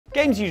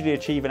Games usually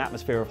achieve an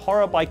atmosphere of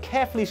horror by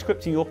carefully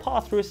scripting your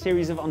path through a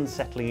series of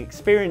unsettling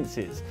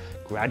experiences,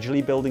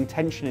 gradually building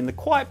tension in the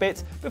quiet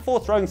bits before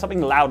throwing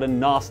something loud and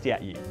nasty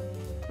at you.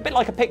 A bit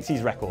like a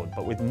Pixies record,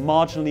 but with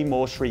marginally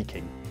more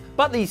shrieking.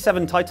 But these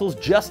 7 titles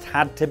just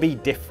had to be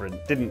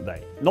different, didn't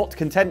they? Not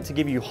content to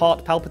give you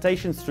heart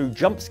palpitations through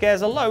jump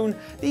scares alone,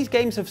 these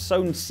games have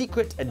sewn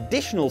secret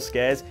additional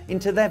scares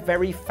into their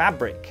very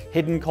fabric.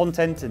 Hidden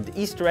content and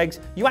Easter eggs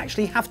you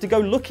actually have to go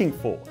looking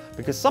for,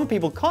 because some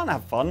people can't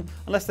have fun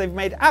unless they've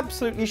made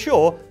absolutely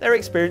sure their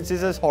experience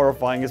is as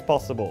horrifying as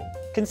possible.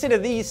 Consider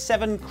these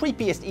 7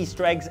 creepiest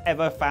Easter eggs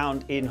ever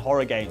found in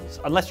horror games,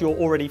 unless you're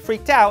already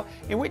freaked out,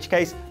 in which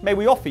case may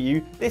we offer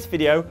you this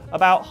video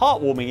about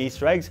heartwarming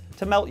Easter eggs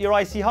to melt your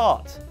icy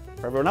heart.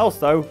 For everyone else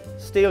though,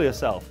 steel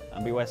yourself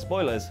and beware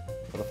spoilers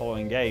for the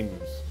following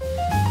games.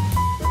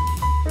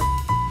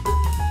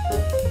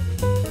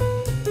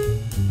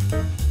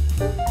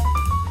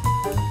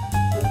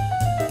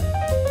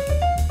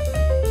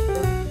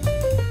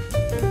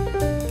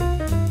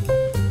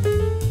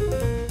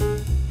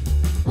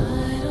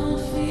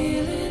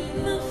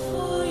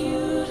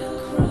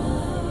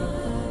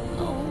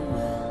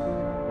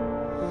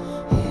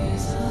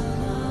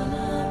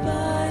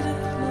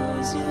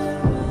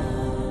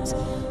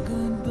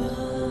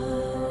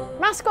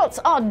 Mascots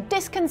are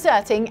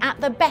disconcerting at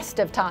the best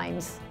of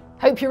times.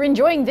 Hope you're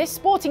enjoying this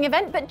sporting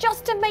event, but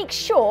just to make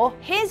sure,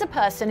 here's a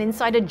person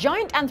inside a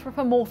giant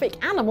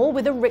anthropomorphic animal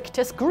with a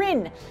rictus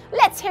grin.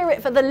 Let's hear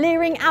it for the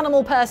leering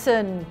animal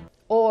person.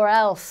 Or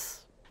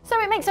else. So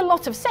it makes a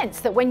lot of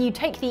sense that when you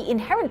take the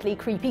inherently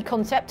creepy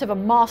concept of a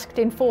masked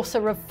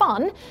enforcer of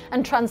fun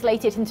and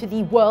translate it into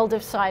the world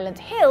of Silent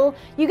Hill,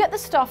 you get the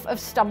stuff of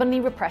stubbornly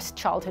repressed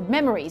childhood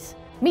memories.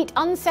 Meet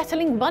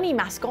unsettling bunny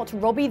mascot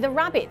Robbie the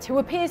Rabbit, who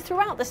appears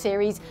throughout the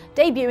series,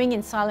 debuting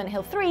in Silent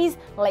Hill 3's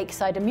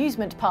Lakeside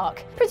Amusement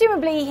Park.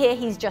 Presumably here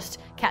he's just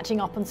catching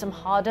up on some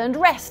hard-earned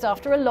rest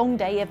after a long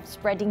day of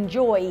spreading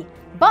joy.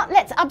 But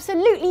let's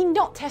absolutely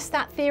not test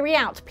that theory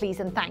out, please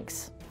and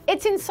thanks.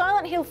 It's in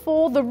Silent Hill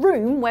 4 The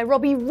Room where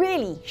Robbie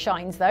really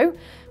shines though.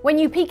 When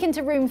you peek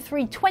into room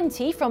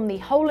 320 from the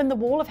hole in the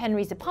wall of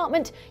Henry's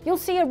apartment, you'll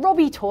see a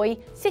Robbie toy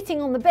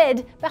sitting on the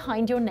bed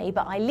behind your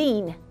neighbour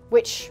Eileen.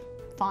 Which,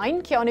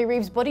 fine, Keanu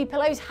Reeves' body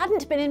pillows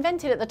hadn't been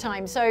invented at the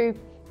time, so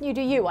you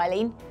do you,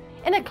 Eileen.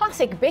 In a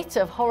classic bit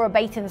of horror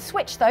bait and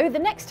switch though, the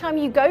next time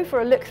you go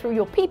for a look through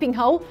your peeping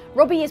hole,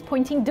 Robbie is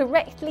pointing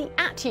directly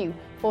at you,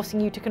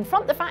 forcing you to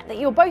confront the fact that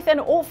you're both an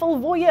awful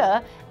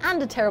voyeur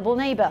and a terrible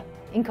neighbour.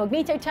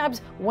 Incognito tabs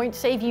won't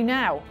save you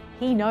now.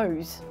 He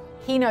knows.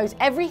 He knows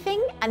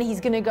everything, and he's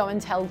gonna go and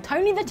tell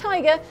Tony the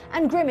Tiger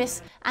and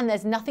Grimace, and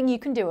there's nothing you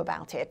can do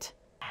about it.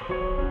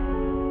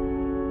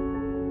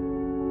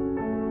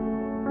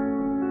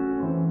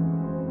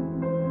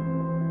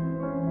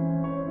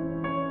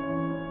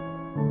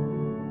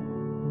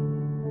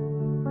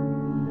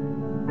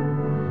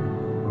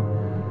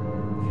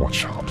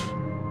 Watch out.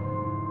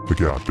 The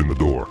gap in the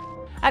door.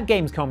 At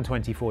Gamescom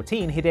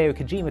 2014, Hideo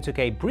Kojima took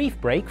a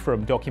brief break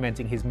from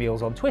documenting his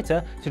meals on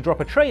Twitter to drop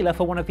a trailer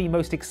for one of the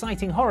most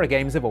exciting horror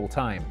games of all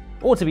time.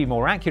 Or to be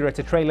more accurate,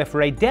 a trailer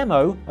for a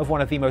demo of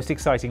one of the most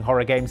exciting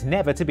horror games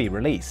never to be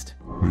released.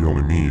 The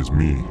only me is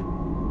me.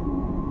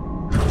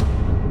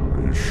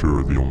 Are you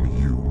sure the only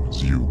you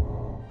is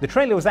you? The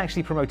trailer was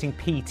actually promoting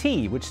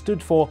PT, which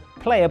stood for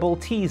Playable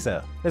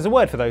Teaser. There's a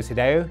word for those,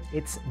 Hideo.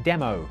 It's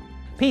demo.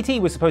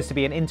 PT was supposed to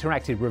be an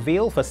interactive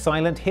reveal for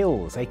Silent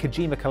Hills, a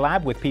Kojima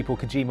collab with people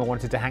Kojima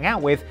wanted to hang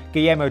out with,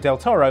 Guillermo del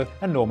Toro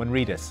and Norman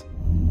Reedus.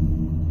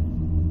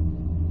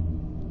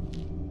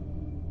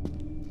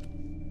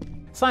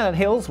 Silent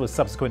Hills was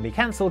subsequently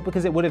cancelled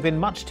because it would have been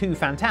much too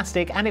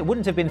fantastic and it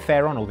wouldn't have been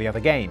fair on all the other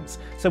games.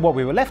 So what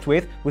we were left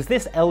with was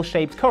this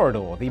L-shaped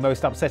corridor, the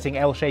most upsetting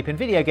L-shape in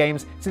video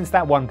games since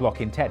that one block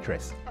in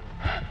Tetris.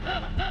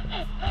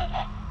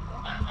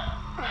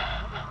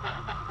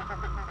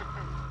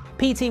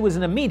 PT was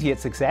an immediate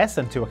success,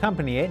 and to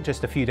accompany it,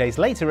 just a few days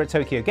later at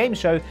Tokyo Game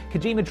Show,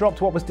 Kojima dropped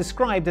what was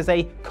described as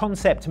a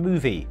concept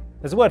movie.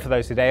 There's a word for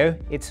those,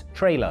 Hideo. It's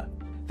trailer.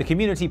 The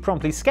community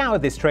promptly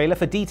scoured this trailer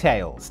for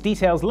details.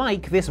 Details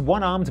like this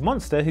one-armed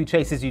monster who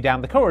chases you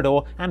down the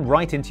corridor and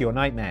right into your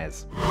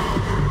nightmares.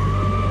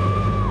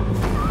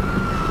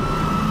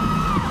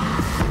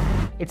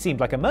 It seemed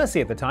like a mercy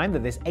at the time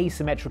that this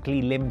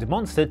asymmetrically limbed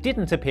monster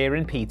didn't appear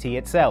in PT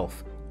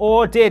itself.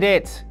 Or did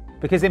it?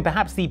 Because in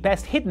perhaps the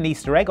best hidden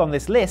Easter egg on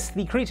this list,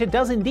 the creature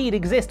does indeed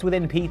exist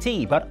within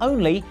PT, but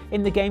only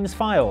in the game's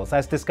files,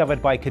 as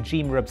discovered by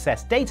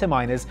Kojima-obsessed data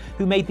miners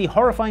who made the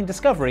horrifying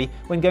discovery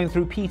when going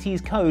through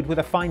PT's code with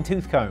a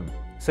fine-tooth comb.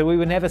 So we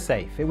were never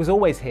safe. It was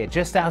always here,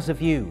 just out of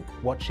view,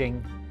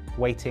 watching,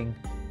 waiting,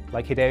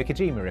 like Hideo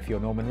Kojima if you're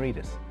Norman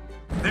Reedus.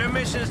 Their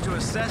mission is to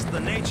assess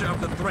the nature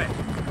of the threat.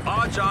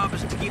 Our job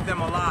is to keep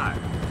them alive.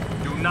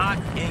 Do not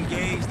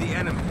engage the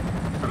enemy.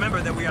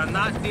 Remember that we are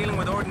not dealing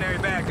with ordinary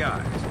bad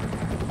guys.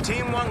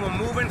 Team 1 will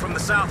move in from the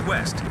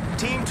southwest.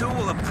 Team 2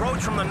 will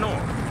approach from the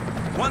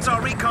north. Once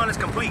our recon is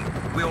complete,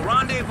 we'll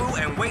rendezvous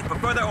and wait for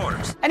further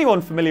orders.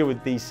 Anyone familiar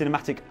with the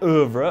cinematic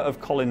oeuvre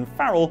of Colin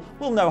Farrell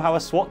will know how a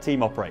SWAT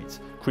team operates.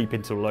 Creep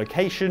into a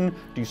location,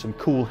 do some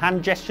cool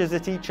hand gestures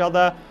at each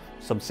other,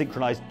 some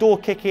synchronized door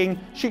kicking,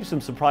 shoot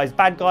some surprise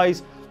bad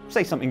guys,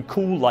 say something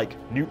cool like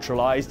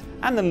neutralized,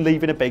 and then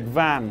leave in a big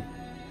van.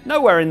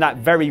 Nowhere in that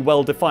very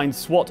well-defined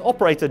SWAT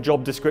operator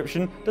job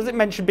description does it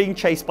mention being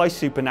chased by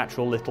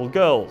supernatural little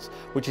girls,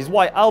 which is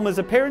why Alma's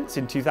appearance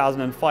in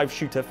 2005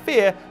 shooter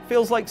f.e.a.r.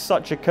 feels like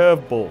such a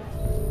curveball.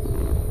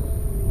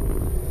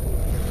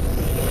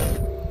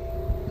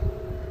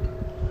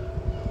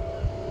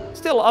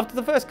 Still, after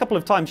the first couple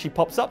of times she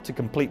pops up to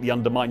completely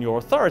undermine your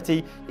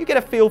authority, you get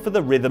a feel for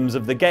the rhythms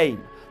of the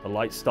game. The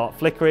lights start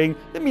flickering,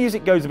 the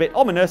music goes a bit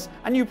ominous,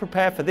 and you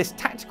prepare for this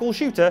tactical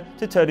shooter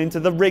to turn into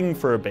The Ring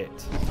for a bit.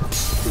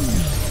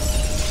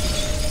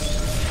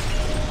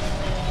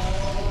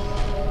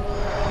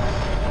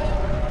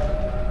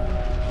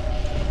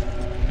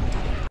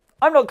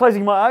 I'm not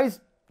closing my eyes,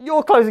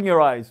 you're closing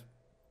your eyes.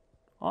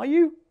 Are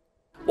you?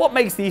 What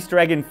makes the Easter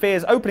egg in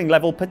f.e.a.r's opening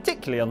level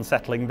particularly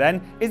unsettling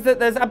then is that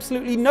there's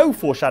absolutely no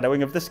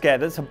foreshadowing of the scare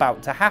that's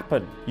about to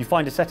happen. You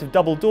find a set of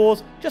double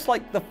doors just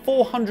like the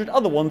 400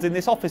 other ones in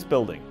this office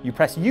building. You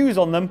press use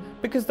on them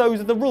because those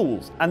are the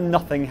rules and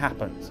nothing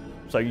happens.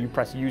 So you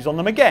press use on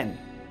them again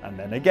and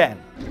then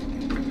again.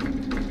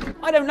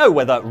 I don't know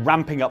whether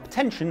ramping up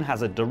tension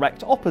has a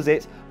direct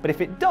opposite, but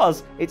if it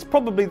does, it's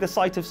probably the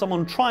sight of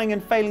someone trying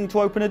and failing to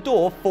open a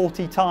door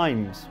 40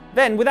 times.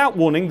 Then, without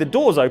warning, the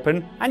doors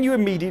open, and you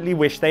immediately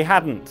wish they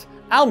hadn't.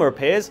 Alma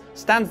appears,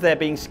 stands there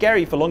being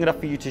scary for long enough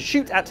for you to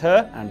shoot at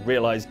her, and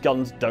realise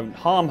guns don't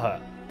harm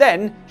her.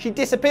 Then, she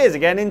disappears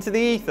again into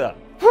the ether.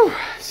 Whew,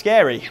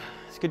 scary.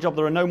 It's a good job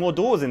there are no more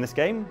doors in this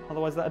game,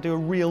 otherwise that'd do a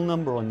real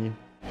number on you.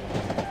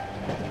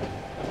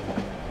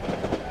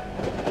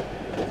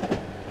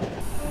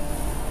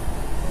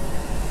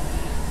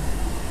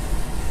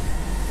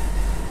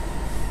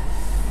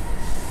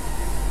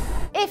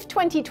 If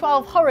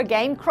 2012 horror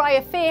game Cry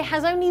of Fear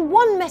has only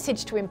one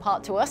message to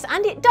impart to us,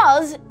 and it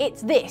does,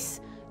 it's this: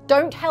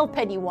 don't help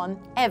anyone,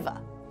 ever.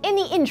 In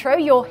the intro,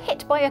 you're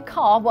hit by a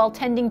car while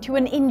tending to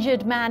an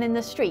injured man in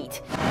the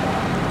street.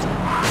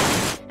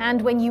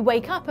 And when you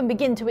wake up and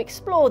begin to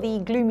explore the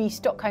gloomy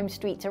Stockholm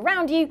streets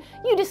around you,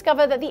 you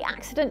discover that the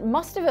accident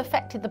must have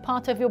affected the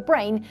part of your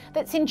brain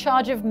that's in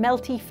charge of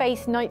melty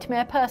face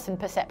nightmare person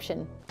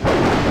perception.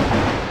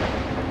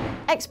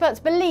 Experts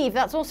believe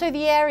that's also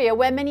the area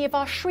where many of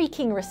our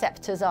shrieking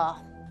receptors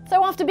are.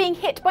 So after being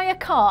hit by a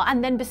car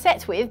and then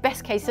beset with,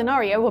 best case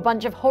scenario, a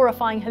bunch of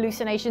horrifying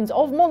hallucinations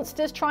of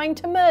monsters trying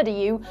to murder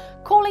you,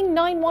 calling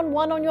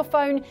 911 on your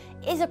phone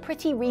is a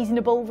pretty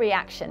reasonable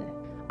reaction.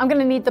 I'm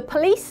going to need the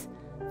police,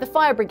 the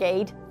fire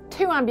brigade,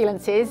 2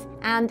 ambulances,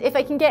 and if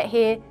they can get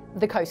here,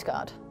 the Coast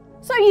Guard.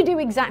 So you do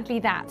exactly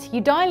that.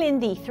 You dial in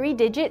the 3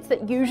 digits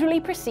that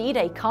usually precede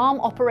a calm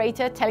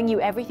operator telling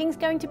you everything's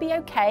going to be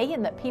okay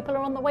and that people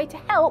are on the way to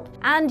help,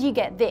 and you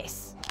get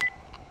this.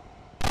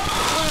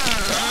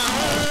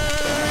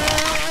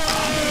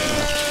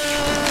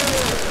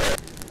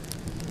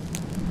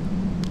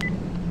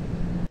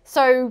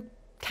 So,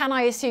 can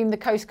I assume the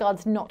Coast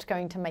Guard's not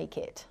going to make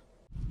it?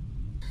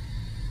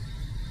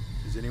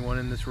 Is anyone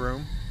in this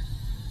room?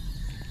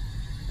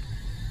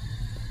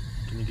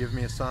 Can you give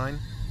me a sign?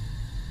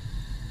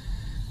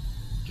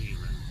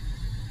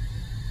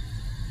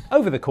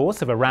 Over the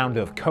course of a round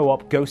of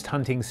co-op ghost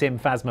hunting sim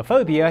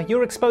Phasmophobia,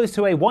 you're exposed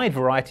to a wide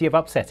variety of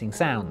upsetting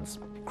sounds.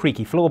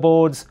 Creaky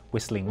floorboards,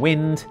 whistling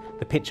wind,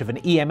 the pitch of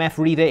an EMF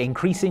reader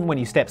increasing when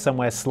you step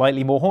somewhere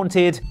slightly more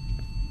haunted,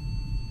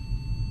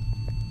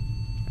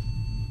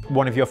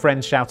 one of your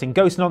friends shouting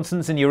ghost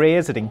nonsense in your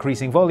ears at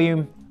increasing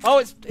volume. Oh,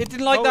 it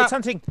didn't like that. It's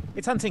hunting.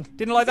 It's hunting.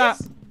 Didn't like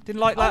that. Didn't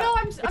like that. Oh,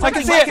 no, I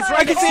can see it.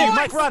 I can see it.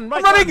 Mike, run.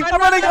 I'm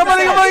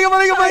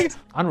running.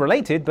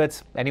 Unrelated,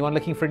 but anyone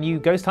looking for a new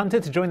ghost hunter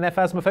to join their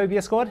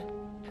Phasmophobia squad?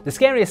 The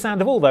scariest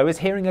sound of all, though, is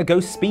hearing a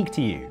ghost speak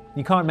to you.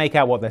 You can't make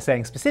out what they're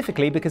saying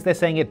specifically because they're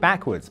saying it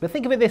backwards, but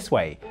think of it this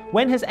way.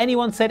 When has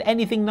anyone said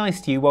anything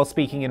nice to you while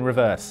speaking in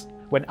reverse?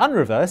 When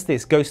unreversed,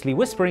 this ghostly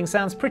whispering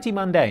sounds pretty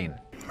mundane.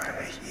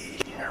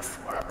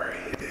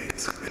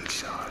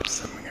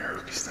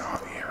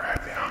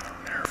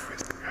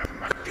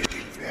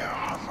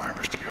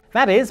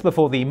 That is,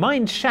 before the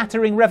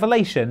mind-shattering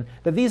revelation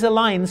that these are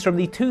lines from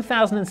the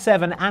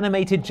 2007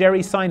 animated Jerry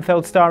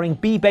Seinfeld starring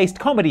bee-based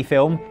comedy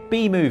film,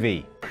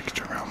 B-Movie.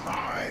 Around the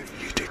hive,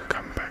 you did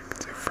come back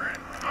different.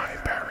 Hi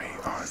Barry,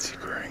 Auntie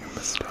growing a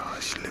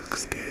moustache.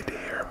 Looks good to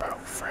hear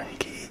about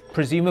Frankie.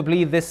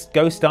 Presumably this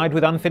ghost died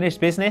with unfinished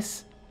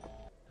business?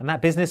 And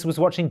that business was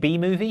watching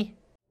B-Movie?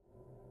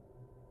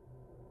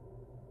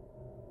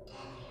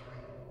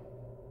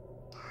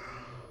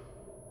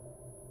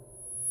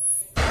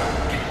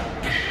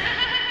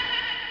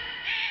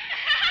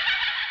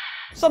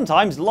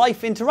 Sometimes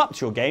life interrupts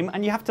your game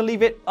and you have to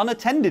leave it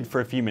unattended for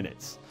a few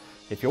minutes.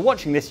 If you're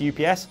watching this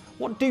UPS,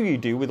 what do you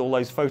do with all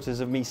those photos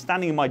of me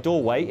standing in my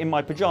doorway in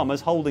my pyjamas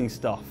holding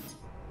stuff?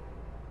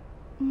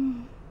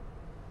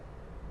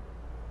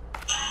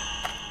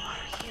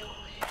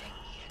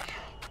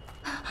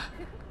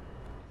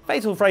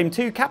 Fatal Frame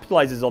 2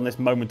 capitalises on this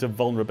moment of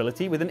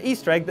vulnerability with an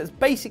Easter egg that's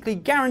basically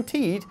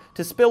guaranteed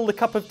to spill the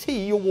cup of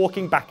tea you're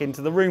walking back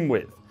into the room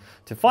with.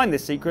 To find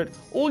this secret,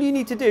 all you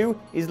need to do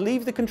is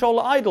leave the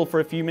controller idle for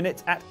a few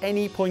minutes at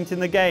any point in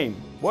the game.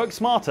 Work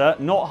smarter,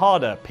 not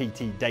harder,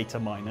 PT data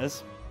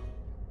miners.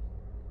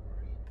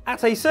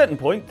 At a certain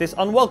point, this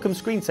unwelcome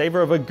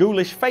screensaver of a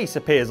ghoulish face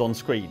appears on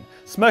screen,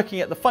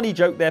 smirking at the funny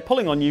joke they're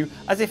pulling on you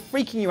as if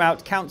freaking you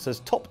out counts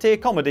as top-tier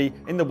comedy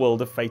in the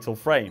world of Fatal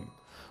Frame.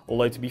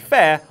 Although to be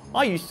fair,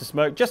 I used to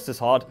smirk just as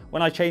hard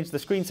when I changed the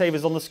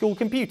screensavers on the school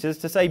computers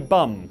to say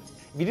bum.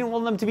 If you didn't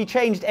want them to be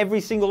changed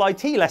every single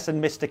IT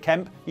lesson, Mr.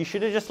 Kemp, you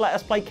should have just let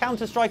us play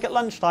Counter-Strike at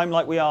lunchtime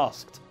like we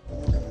asked.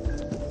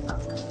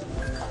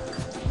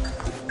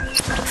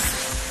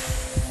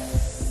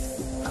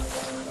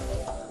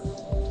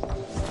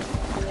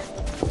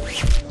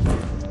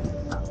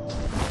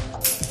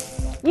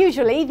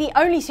 Usually, the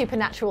only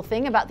supernatural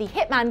thing about the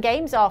Hitman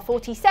games are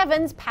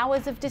 47's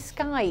powers of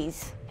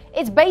disguise.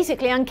 It's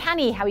basically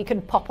uncanny how he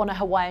can pop on a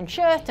Hawaiian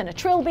shirt and a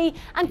trilby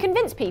and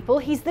convince people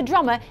he's the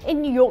drummer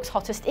in New York's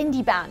hottest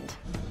indie band.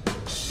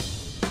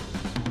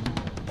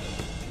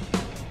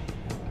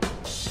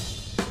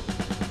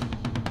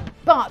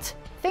 But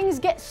things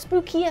get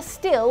spookier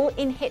still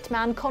in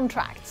Hitman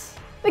contracts.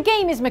 The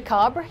game is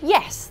macabre,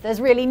 yes, there's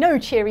really no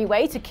cheery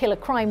way to kill a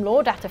crime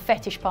lord at a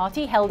fetish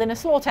party held in a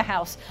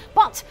slaughterhouse,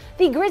 but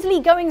the grisly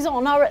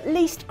goings-on are at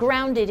least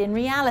grounded in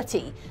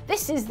reality.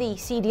 This is the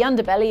seedy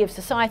underbelly of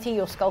society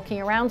you're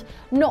skulking around,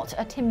 not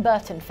a Tim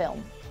Burton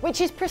film. Which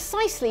is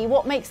precisely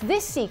what makes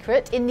this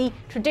secret in the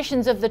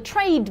traditions of the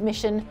trade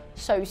mission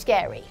so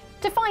scary.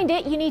 To find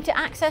it, you need to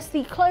access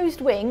the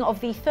closed wing of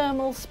the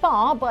thermal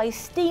spa by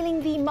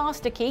stealing the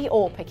master key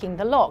or picking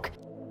the lock.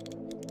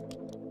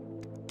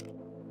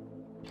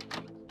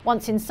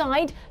 Once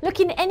inside, look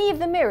in any of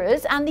the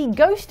mirrors and the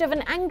ghost of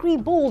an angry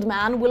bald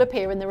man will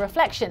appear in the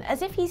reflection,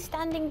 as if he's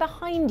standing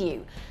behind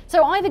you.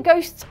 So either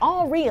ghosts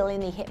are real in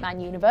the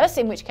Hitman universe,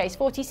 in which case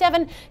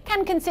 47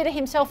 can consider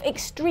himself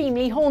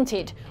extremely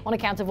haunted on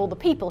account of all the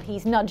people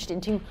he's nudged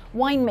into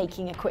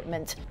winemaking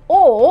equipment.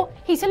 Or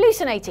he's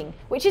hallucinating,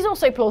 which is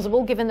also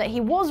plausible given that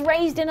he was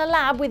raised in a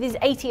lab with his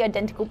 80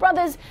 identical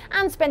brothers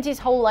and spent his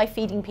whole life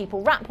feeding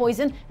people rat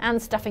poison and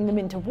stuffing them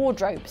into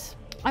wardrobes.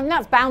 I mean,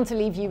 that's bound to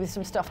leave you with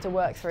some stuff to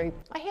work through.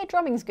 I hear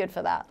drumming's good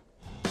for that.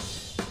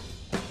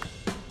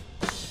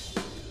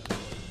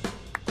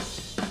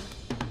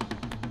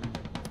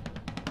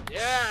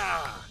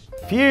 Yeah!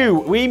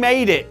 Phew, we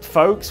made it,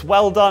 folks.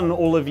 Well done,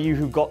 all of you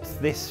who got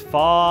this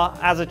far.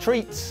 As a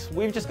treat,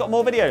 we've just got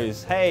more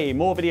videos. Hey,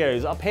 more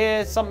videos. Up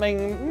here,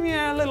 something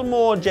a little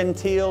more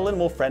genteel, a little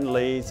more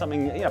friendly,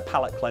 something,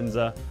 palate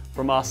cleanser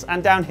from us.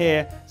 And down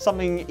here,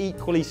 something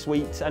equally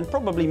sweet and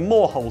probably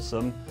more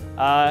wholesome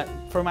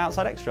from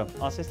Outside Extra,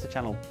 our sister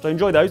channel. So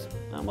enjoy those,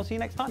 and we'll see you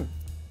next time.